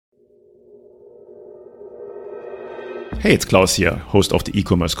Hey, it's Klaus here, host of the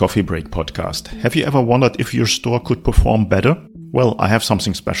e-commerce coffee break podcast. Have you ever wondered if your store could perform better? Well, I have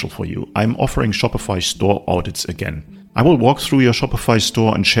something special for you. I'm offering Shopify store audits again. I will walk through your Shopify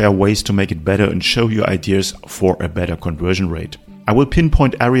store and share ways to make it better and show you ideas for a better conversion rate. I will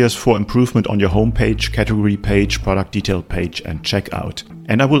pinpoint areas for improvement on your homepage, category page, product detail page, and checkout.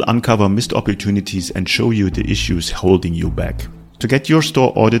 And I will uncover missed opportunities and show you the issues holding you back. To get your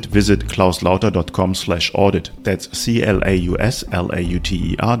store audit, visit klauslauter.com/audit. That's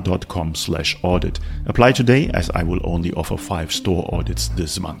CLAUSLAUTER.com/audit. Apply today, as I will only offer 5 store audits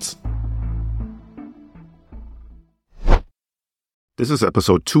this month. This is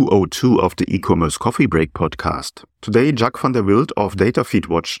episode 202 of the e-commerce coffee break podcast. Today, Jacques van der Wilt of Data Feed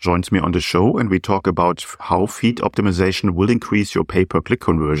Watch joins me on the show, and we talk about how feed optimization will increase your pay-per-click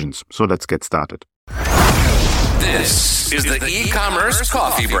conversions. So let's get started. This is the e-commerce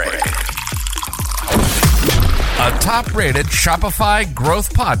coffee break. A top-rated Shopify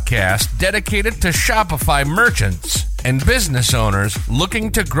growth podcast dedicated to Shopify merchants and business owners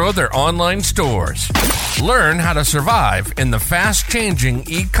looking to grow their online stores. Learn how to survive in the fast-changing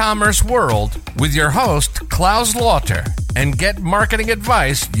e-commerce world with your host, Klaus Lauter, and get marketing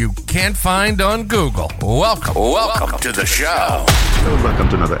advice you can't find on Google. Welcome to the show. Hello and welcome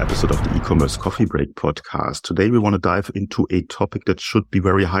to another episode of the e-commerce coffee break podcast. Today we want to dive into a topic that should be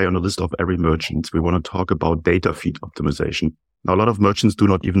very high on the list of every merchant. We want to talk about data feed optimization. Now, a lot of merchants do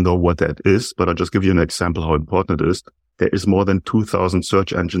not even know what that is, but I'll just give you an example how important it is. There is more than 2,000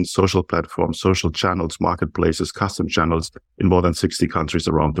 search engines, social platforms, social channels, marketplaces, custom channels in more than 60 countries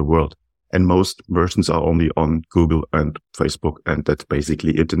around the world. And most merchants are only on Google and Facebook, and that's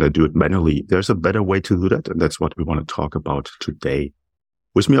basically it, and they do it manually. There's a better way to do that, and that's what we want to talk about today.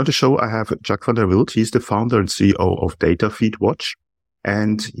 With me on the show, I have Jacques van der Wilt. He's the founder and CEO of Data Feed Watch,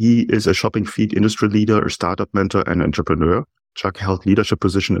 and he is a shopping feed industry leader, a startup mentor, and entrepreneur. Jacques held leadership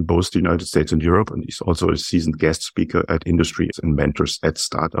position in both the United States and Europe, and he's also a seasoned guest speaker at industries and mentors at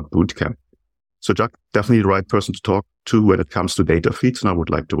Startup Bootcamp. So Jacques, definitely the right person to talk to when it comes to data feeds, and I would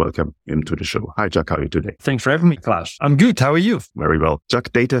like to welcome him to the show. Hi, Jacques, how are you today? Thanks for having me, Klaus. I'm good. How are you? Very well.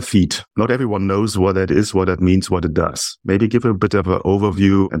 Jacques, data feed. Not everyone knows what that is, what that means, what it does. Maybe give a bit of an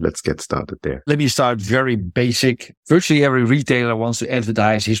overview, and let's get started there. Let me start very basic. Virtually every retailer wants to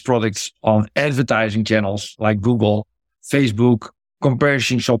advertise his products on advertising channels like Google, Facebook,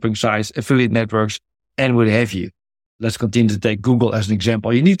 comparison shopping sites, affiliate networks, and what have you. Let's continue to take Google as an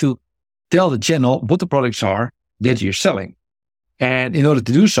example. You need to tell the channel what the products are that you're selling. And in order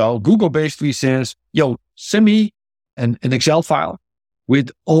to do so, Google basically says, send me an Excel file with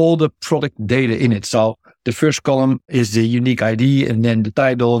all the product data in it. So the first column is the unique ID, and then the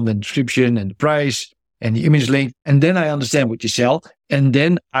title, and the description, and the price, and the image link. And then I understand what you sell. And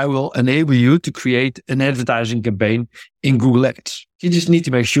then I will enable you to create an advertising campaign in Google Ads. You just need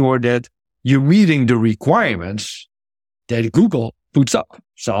to make sure that you're meeting the requirements that Google puts up.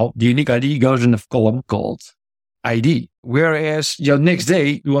 So the unique ID goes in a column called ID. Whereas next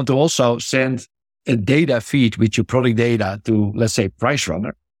day, you want to also send a data feed with your product data to, let's say, Price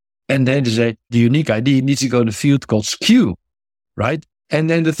Runner. And then to say the unique ID needs to go in a field called SKU, right? And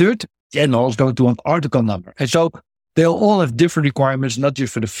then the third channel is going to want article number. And so they'll all have different requirements, not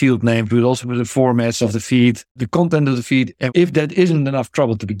just for the field names, but also for the formats of the feed, the content of the feed. And if that isn't enough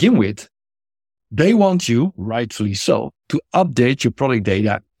trouble to begin with, they want you, rightfully so, to update your product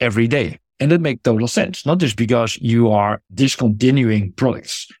data every day. And that makes total sense, not just because you are discontinuing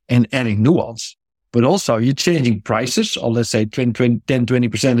products and adding new ones, but also you're changing prices, or let's say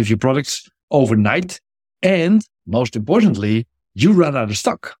 10-20% of your products overnight. And most importantly, you run out of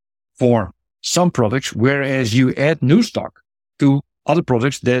stock for some products, whereas you add new stock to other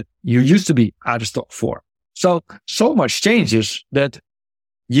products that you used to be out of stock for. So much changes that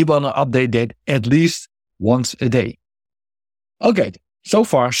you want to update that at least once a day. Okay, so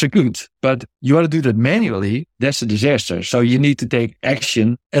far so good, but you want to do that manually, that's a disaster. So you need to take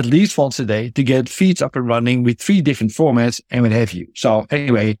action at least once a day to get feeds up and running with 3 different formats and what have you. So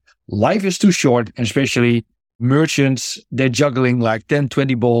anyway, life is too short, and especially merchants, they're juggling like 10,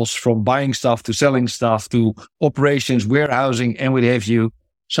 20 balls from buying stuff to selling stuff to operations, warehousing, and what have you.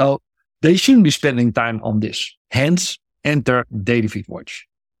 So they shouldn't be spending time on this. Hence, enter Data Feed Watch.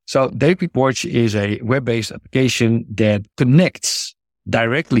 So Data Feed Watch is a web-based application that connects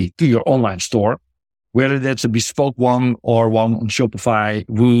directly to your online store, whether that's a bespoke one or one on Shopify,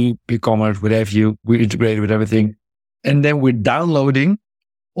 Woo, BigCommerce, what have you. We're integrated with everything. And then we're downloading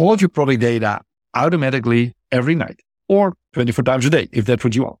all of your product data automatically every night or 24 times a day, if that's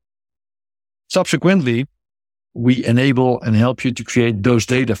what you want. Subsequently, we enable and help you to create those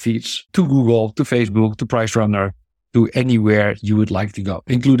data feeds to Google, to Facebook, to Price Runner, to anywhere you would like to go,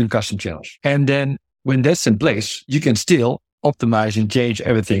 including custom channels. And then when that's in place, you can still optimize and change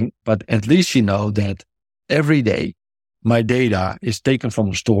everything, but at least you know that every day my data is taken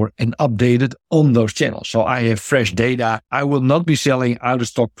from the store and updated on those channels. So I have fresh data. I will not be selling out of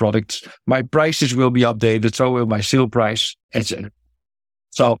stock products. My prices will be updated. So will my sale price, etc.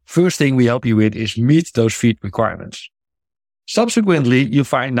 So first thing we help you with is meet those feed requirements. Subsequently, you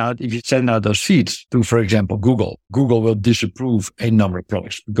find out if you send out those feeds to, for example, Google will disapprove a number of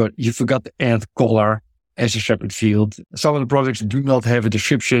products because you forgot to add color as a separate field. Some of the products do not have a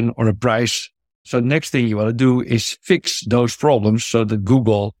description or a price. So next thing you want to do is fix those problems so that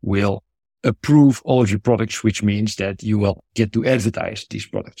Google will approve all of your products, which means that you will get to advertise these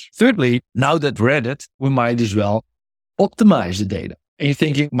products. Thirdly, now that we're at it, we might as well optimize the data. And you're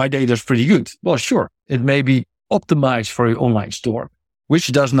thinking, my data is pretty good. Well, sure, it may be optimized for your online store, which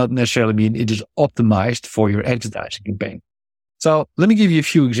does not necessarily mean it is optimized for your advertising campaign. So let me give you a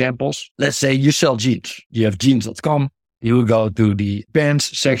few examples. Let's say you sell jeans. You have jeans.com. You will go to the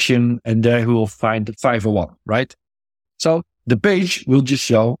pants section and there you will find the 501, right? So the page will just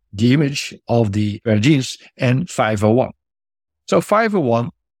show the image of the pair of jeans and 501. So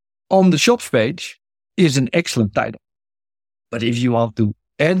 501 on the shops page is an excellent title. But if you want to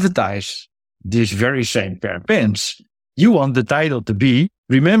advertise this very same pair of pants, you want the title to be,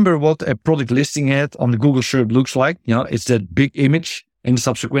 remember what a product listing ad on the Google search looks like? It's that big image and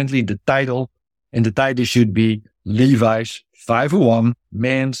subsequently the title. And the title should be Levi's 501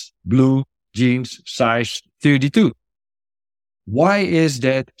 men's blue jeans size 32. Why is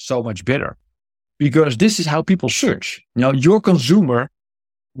that so much better? Because this is how people search. Your consumer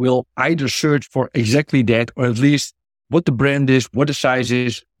will either search for exactly that or at least what the brand is, what the size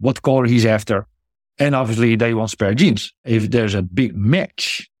is, what color he's after. And obviously they want a pair of jeans. If there's a big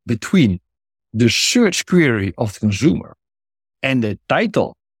match between the search query of the consumer and the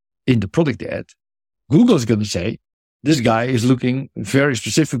title in the product ad, Google is going to say, this guy is looking very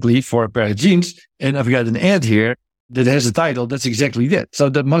specifically for a pair of jeans. And I've got an ad here that has a title that's exactly that. So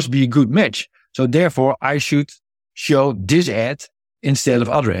that must be a good match. So therefore, I should show this ad instead of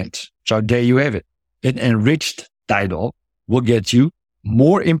other ads. So there you have it. An enriched title will get you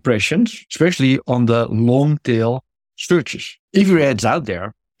more impressions, especially on the long tail searches. If your ad's out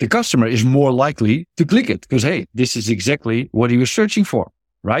there, the customer is more likely to click it because, hey, this is exactly what he was searching for,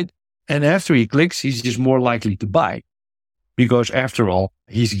 right? And after he clicks, he's just more likely to buy because after all,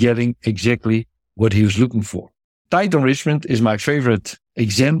 he's getting exactly what he was looking for. Title enrichment is my favorite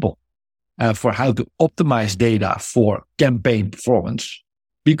example for how to optimize data for campaign performance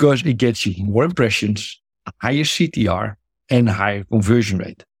because it gets you more impressions, a higher CTR, and a higher conversion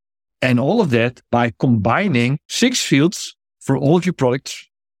rate. And all of that by combining 6 fields for all of your products.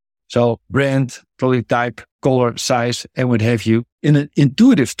 So brand, product type, color, size, and what have you. In an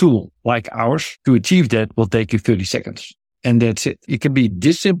intuitive tool like ours, to achieve that will take you 30 seconds. And that's it. It can be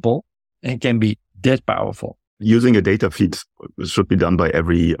this simple and can be that powerful. Using a data feed should be done by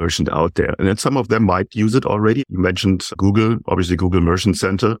every merchant out there. And then some of them might use it already. You mentioned Google, obviously Google Merchant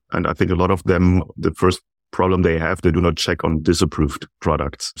Center. And I think a lot of them, the first problem they have, they do not check on disapproved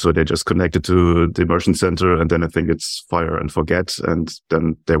products. So they just connect it to the Merchant Center and then I think it's fire and forget. And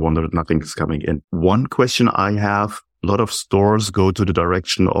then they wonder nothing's coming in. One question I have, a lot of stores go to the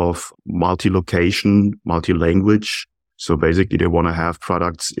direction of multi-location, multi-language. So basically they want to have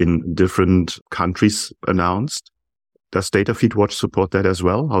products in different countries announced. Does Data Feed Watch support that as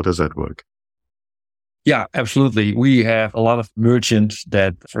well? How does that work? Yeah, absolutely. We have a lot of merchants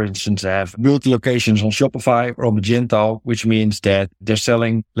that, for instance, have multi-locations on Shopify or on Magento, which means that they're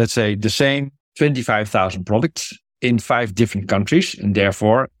selling, let's say, the same 25,000 products in 5 different countries and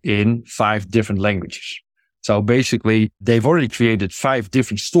therefore in 5 different languages. So basically, they've already created 5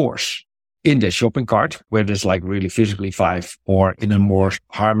 different stores in their shopping cart, where there's like really physically 5 or in a more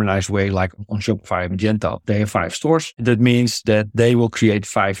harmonized way, like on Shopify and Magento, they have 5 stores. That means that they will create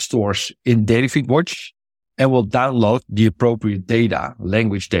 5 stores in Data Feed Watch and will download the appropriate data,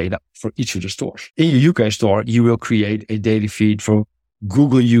 language data for each of the stores. In your UK store, you will create a data feed for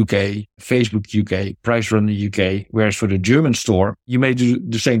Google UK, Facebook UK, Price Runner UK, whereas for the German store, you may do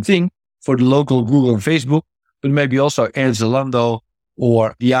the same thing for the local Google and Facebook, but maybe also add Zalando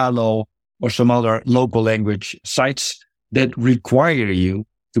or Diallo or some other local language sites that require you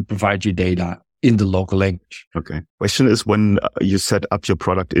to provide your data in the local language. Okay. Question is, when you set up your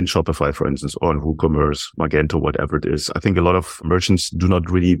product in Shopify, for instance, or in WooCommerce, Magento, whatever it is, I think a lot of merchants do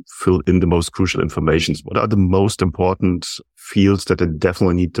not really fill in the most crucial information. What are the most important fields that they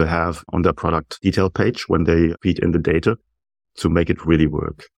definitely need to have on their product detail page when they feed in the data? to make it really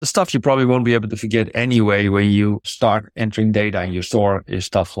work? The stuff you probably won't be able to forget anyway when you start entering data in your store is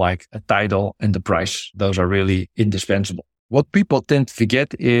stuff like a title and the price. Those are really indispensable. What people tend to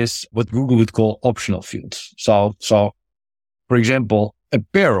forget is what Google would call optional fields. So for example,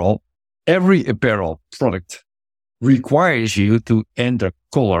 apparel, every apparel product requires you to enter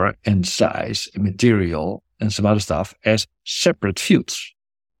color and size and material and some other stuff as separate fields,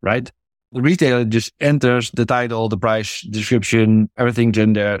 right? The retailer just enters the title, the price, description, everything's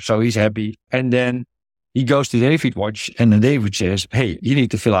in there, so he's happy. And then he goes to David Watch and then David says, hey, you need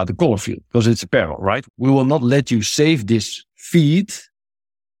to fill out the color field because it's apparel, right? We will not let you save this feed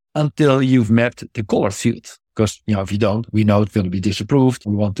until you've mapped the color field. Because, if you don't, we know it's going to be disapproved.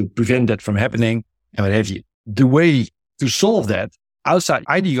 We want to prevent that from happening and what have you. The way to solve that outside,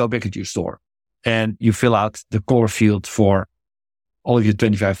 either you go back into your store and you fill out the color field for all of your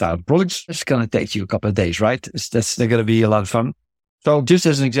 25,000 products. It's going to take you a couple of days, right? That's going to be a lot of fun. So just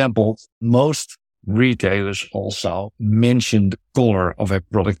as an example, most retailers also mention the color of a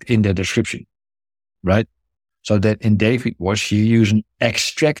product in their description, right? So that in David Watch, you use an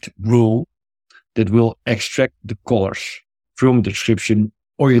extract rule that will extract the colors from the description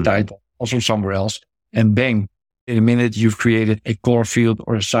or your title, also somewhere else. And bang, in a minute, you've created a color field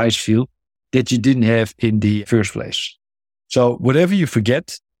or a size field that you didn't have in the first place. So whatever you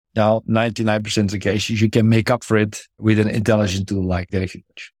forget, now 99% of the cases, you can make up for it with an intelligent tool like David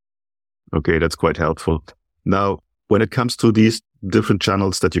Watch. Okay, that's quite helpful. Now, when it comes to these different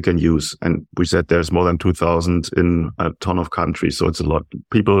channels that you can use, and we said there's more than 2,000 in a ton of countries, so it's a lot.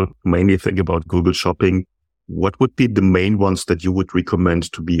 People mainly think about Google Shopping. What would be the main ones that you would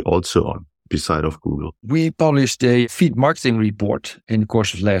recommend to be also on beside of Google? We published a feed marketing report in the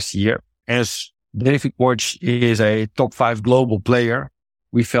course of last year. As David Watch is a top 5 global player,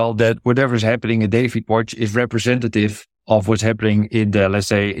 we felt that whatever is happening at David Watch is representative of what's happening in the, let's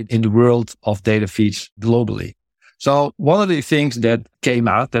say, in the world of data feeds globally. So one of the things that came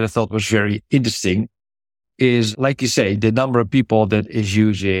out that I thought was very interesting is, like you say, the number of people that is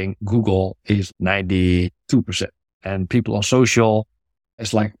using Google is 92%. And people on social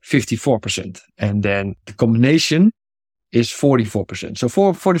is like 54%. And then the combination is 44%. So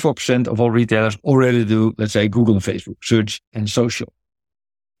 44% of all retailers already do, let's say, Google and Facebook, search and social.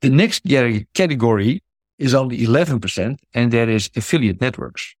 The next category is only 11%, and that is affiliate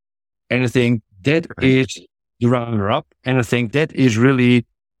networks. And I think that is the runner-up. And I think that is really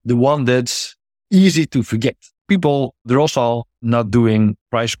the one that's easy to forget. People, they're also not doing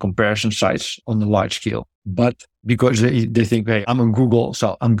price comparison sites on a large scale, but because they think, hey, I'm on Google,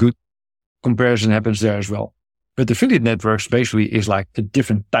 so I'm good. Comparison happens there as well. But affiliate networks basically is like a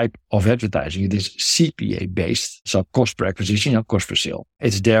different type of advertising. It is CPA based, so cost per acquisition, cost per sale.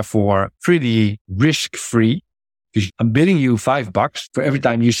 It's therefore pretty risk-free because I'm bidding you $5 for every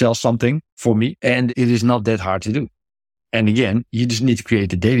time you sell something for me, and it is not that hard to do. And again, you just need to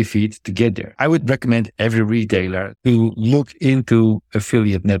create a data feed to get there. I would recommend every retailer to look into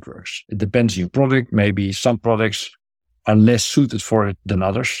affiliate networks. It depends on your product. Maybe some products are less suited for it than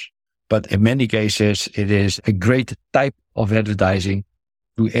others. But in many cases, it is a great type of advertising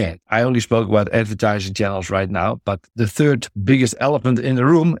to add. I only spoke about advertising channels right now, but the third biggest elephant in the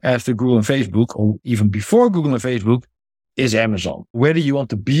room after Google and Facebook, or even before Google and Facebook, is Amazon. Whether you want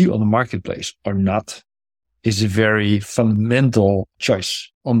to be on the marketplace or not is a very fundamental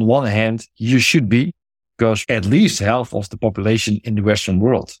choice. On the one hand, you should be, because at least half of the population in the Western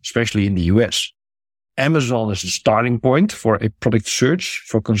world, especially in the US, Amazon is the starting point for a product search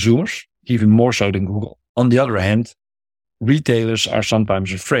for consumers, even more so than Google. On the other hand, retailers are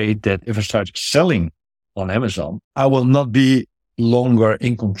sometimes afraid that if I start selling on Amazon, I will not be longer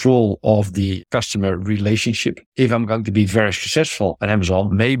in control of the customer relationship. If I'm going to be very successful at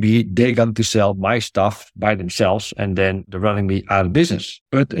Amazon, maybe they're going to sell my stuff by themselves and then they're running me out of business.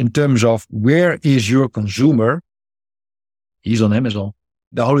 But in terms of where is your consumer, he's on Amazon.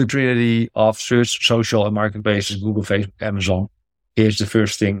 The holy trinity of search, social, and marketplaces, Google, Facebook, Amazon, is the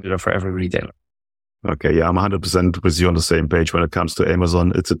first thing for every retailer. Okay, yeah, I'm 100% with you on the same page when it comes to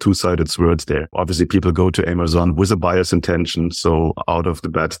Amazon. It's a two-sided sword there. Obviously, people go to Amazon with a buyer's intention. So out of the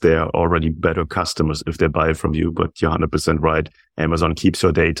bat, they're already better customers if they buy from you. But you're 100% right. Amazon keeps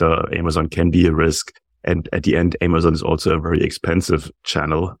your data. Amazon can be a risk. And at the end, Amazon is also a very expensive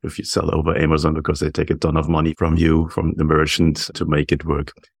channel if you sell over Amazon because they take a ton of money from you, from the merchant to make it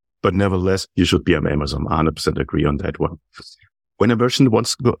work. But nevertheless, you should be on Amazon. 100% agree on that one. When a merchant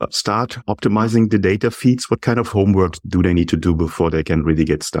wants to start optimizing the data feeds, what kind of homework do they need to do before they can really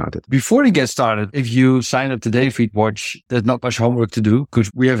get started? Before they get started, if you sign up to Data Feed Watch, there's not much homework to do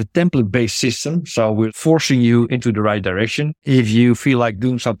because we have a template-based system. So we're forcing you into the right direction. If you feel like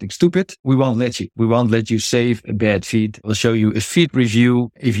doing something stupid, we won't let you. We won't let you save a bad feed. We'll show you a feed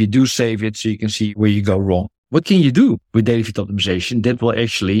review if you do save it so you can see where you go wrong. What can you do with data feed optimization that will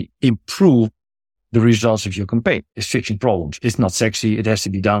actually improve the results of your campaign? It's fixing problems. It's not sexy. It has to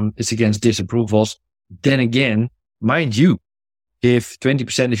be done. It's against disapprovals. Then again, mind you, if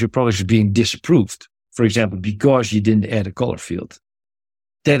 20% of your products is being disapproved, for example, because you didn't add a color field,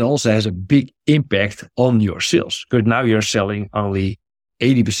 that also has a big impact on your sales because now you're selling only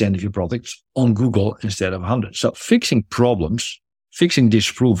 80% of your products on Google instead of 100. So fixing problems, fixing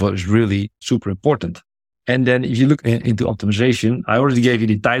disapproval is really super important. And then if you look into optimization, I already gave you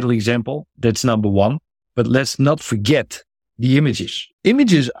the title example. That's number one. But let's not forget the images.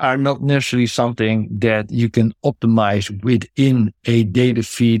 Images are not necessarily something that you can optimize within a data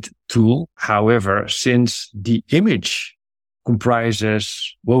feed tool. However, since the image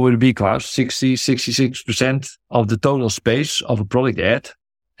comprises, what would it be, Klaus? 66% of the total space of a product ad.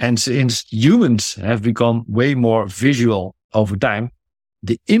 And since humans have become way more visual over time,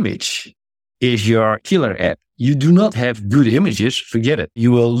 the image is your killer app. You do not have good images, forget it.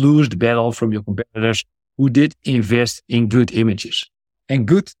 You will lose the battle from your competitors who did invest in good images. And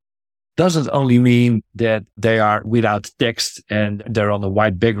good doesn't only mean that they are without text and they're on a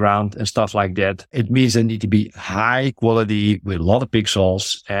white background and stuff like that. It means they need to be high quality with a lot of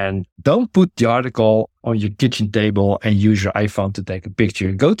pixels. And don't put the article on your kitchen table and use your iPhone to take a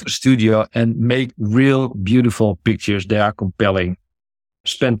picture. Go to the studio and make real beautiful pictures. They are compelling.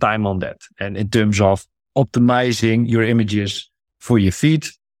 Spend time on that. And in terms of optimizing your images for your feed,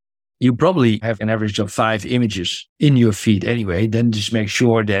 you probably have an average of 5 images in your feed anyway. Then just make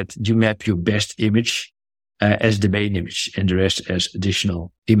sure that you map your best image as the main image and the rest as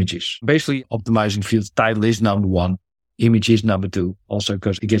additional images. Basically, optimizing field title is number 1. Image is number 2, also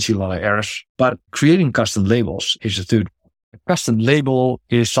because it gets you a lot of errors. But creating custom labels is the third. A custom label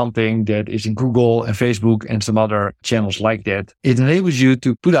is something that is in Google and Facebook and some other channels like that. It enables you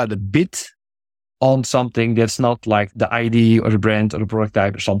to put out a bid on something that's not like the ID or the brand or the product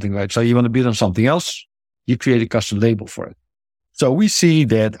type or something like that. So you want to bid on something else, you create a custom label for it. So we see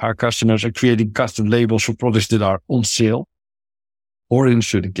that our customers are creating custom labels for products that are on sale or in a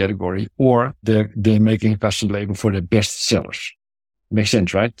certain category, or they're making a custom label for their best sellers. Makes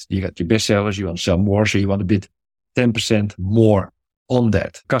sense, right? You got your best sellers, you want to sell more, so you want to bid 10% more on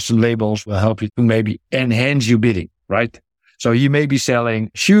that. Custom labels will help you to maybe enhance your bidding, right? So you may be selling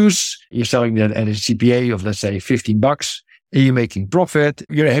shoes, you're selling that at a CPA of, let's say, $15, and you're making profit,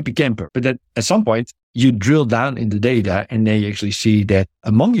 you're a happy camper. But then at some point, you drill down in the data and then you actually see that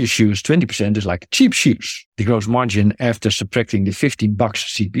among your shoes, 20% is like cheap shoes. The gross margin after subtracting the $15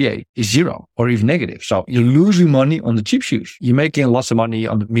 CPA is 0 or even negative. So you're losing money on the cheap shoes. You're making lots of money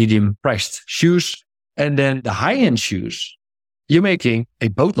on the medium priced shoes. And then the high-end shoes, you're making a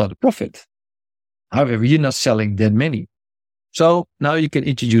boatload of profit. However, you're not selling that many. So now you can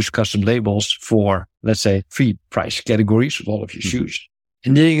introduce custom labels for, let's say, 3 price categories of all of your shoes.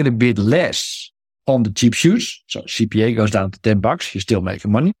 And then you're going to bid less on the cheap shoes. So CPA goes down to $10. You're still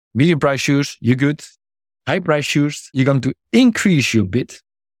making money. Medium price shoes, you're good. High price shoes, you're going to increase your bid.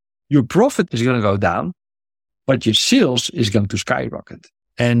 Your profit is going to go down, but your sales is going to skyrocket.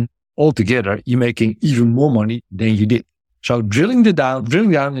 And altogether, you're making even more money than you did. So drilling down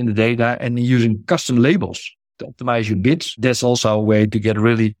in the data and using custom labels to optimize your bids, that's also a way to get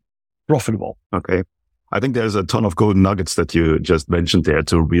really profitable. Okay. I think there's a ton of golden nuggets that you just mentioned there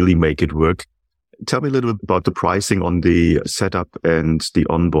to really make it work. Tell me a little bit about the pricing on the setup and the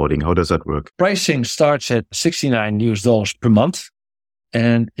onboarding. How does that work? Pricing starts at $69 per month.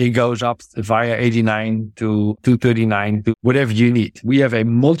 And it goes up via 89 to 239 to whatever you need. We have a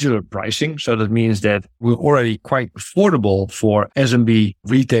modular pricing. So that means that we're already quite affordable for SMB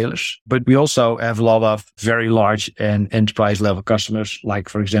retailers, but we also have a lot of very large and enterprise level customers, like,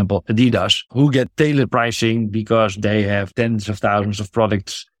 for example, Adidas, who get tailored pricing because they have tens of thousands of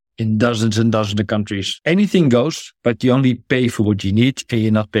products in dozens and dozens of countries. Anything goes, but you only pay for what you need and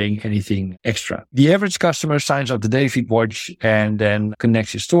you're not paying anything extra. The average customer signs up the Data Feed Watch and then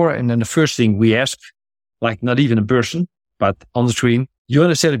connects his store. And then the first thing we ask, like not even in person, but on the screen, you want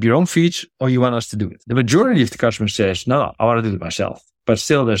to set up your own feeds or you want us to do it? The majority of the customers says, no, I want to do it myself. But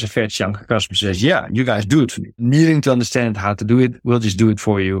still there's a fair chunk of customers says, yeah, you guys do it for me. Needing to understand how to do it, we'll just do it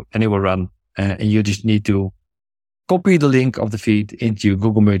for you and it will run. And you just need to copy the link of the feed into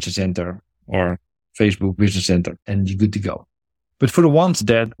Google Merchant Center or Facebook Business Center, and you're good to go. But for the ones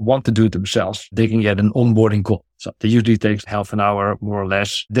that want to do it themselves, they can get an onboarding call. So they usually takes half an hour, more or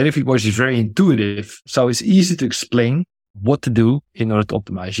less. Data Watch is very intuitive. So it's easy to explain what to do in order to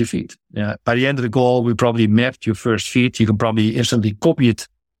optimize your feed. By the end of the call, we probably mapped your first feed. You can probably instantly copy it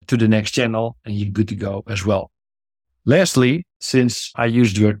to the next channel and you're good to go as well. Lastly, since I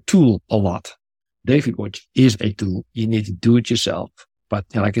use the word tool a lot, Data Watch is a tool. You need to do it yourself. But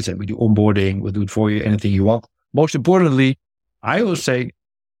like I said, we do onboarding, we'll do it for you, anything you want. Most importantly, I will say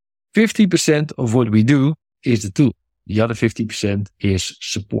 50% of what we do is the tool. The other 50% is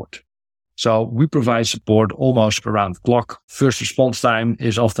support. So we provide support almost around the clock. First response time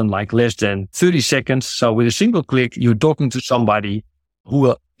is often like less than 30 seconds. So with a single click, you're talking to somebody who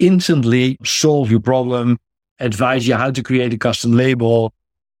will instantly solve your problem, advise you how to create a custom label,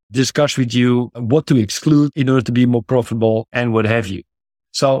 discuss with you what to exclude in order to be more profitable and what have you.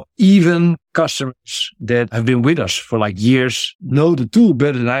 So even customers that have been with us for like years know the tool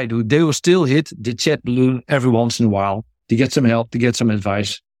better than I do. They will still hit the chat balloon every once in a while to get some help, to get some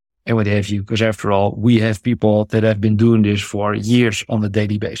advice and what have you. Because after all, we have people that have been doing this for years on a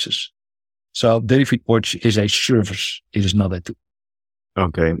daily basis. So Data Watch is a service. It is not a tool.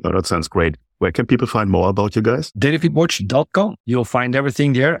 Okay. No, that sounds great. Where can people find more about you guys? datafeedwatch.com. You'll find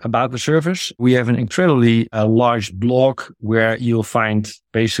everything there about the service. We have an incredibly large blog where you'll find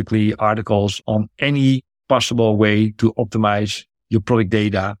basically articles on any possible way to optimize your product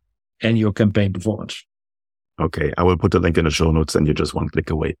data and your campaign performance. Okay, I will put the link in the show notes and you're just one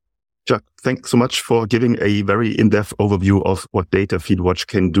click away. Jacques, thanks so much for giving a very in-depth overview of what Data Watch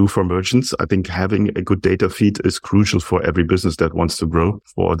can do for merchants. I think having a good data feed is crucial for every business that wants to grow.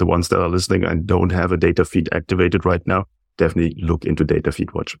 For the ones that are listening and don't have a data feed activated right now, definitely look into Data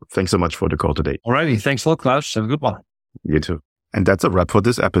Watch. Thanks so much for the call today. Alrighty, thanks a lot, Klaus. Have a good one. You too. And that's a wrap for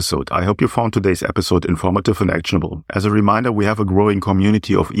this episode. I hope you found today's episode informative and actionable. As a reminder, we have a growing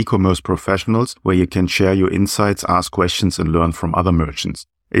community of e-commerce professionals where you can share your insights, ask questions, and learn from other merchants.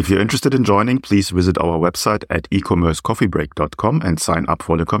 If you're interested in joining, please visit our website at ecommercecoffeebreak.com and sign up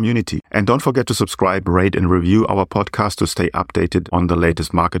for the community. And don't forget to subscribe, rate, and review our podcast to stay updated on the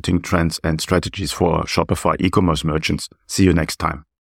latest marketing trends and strategies for Shopify e-commerce merchants. See you next time.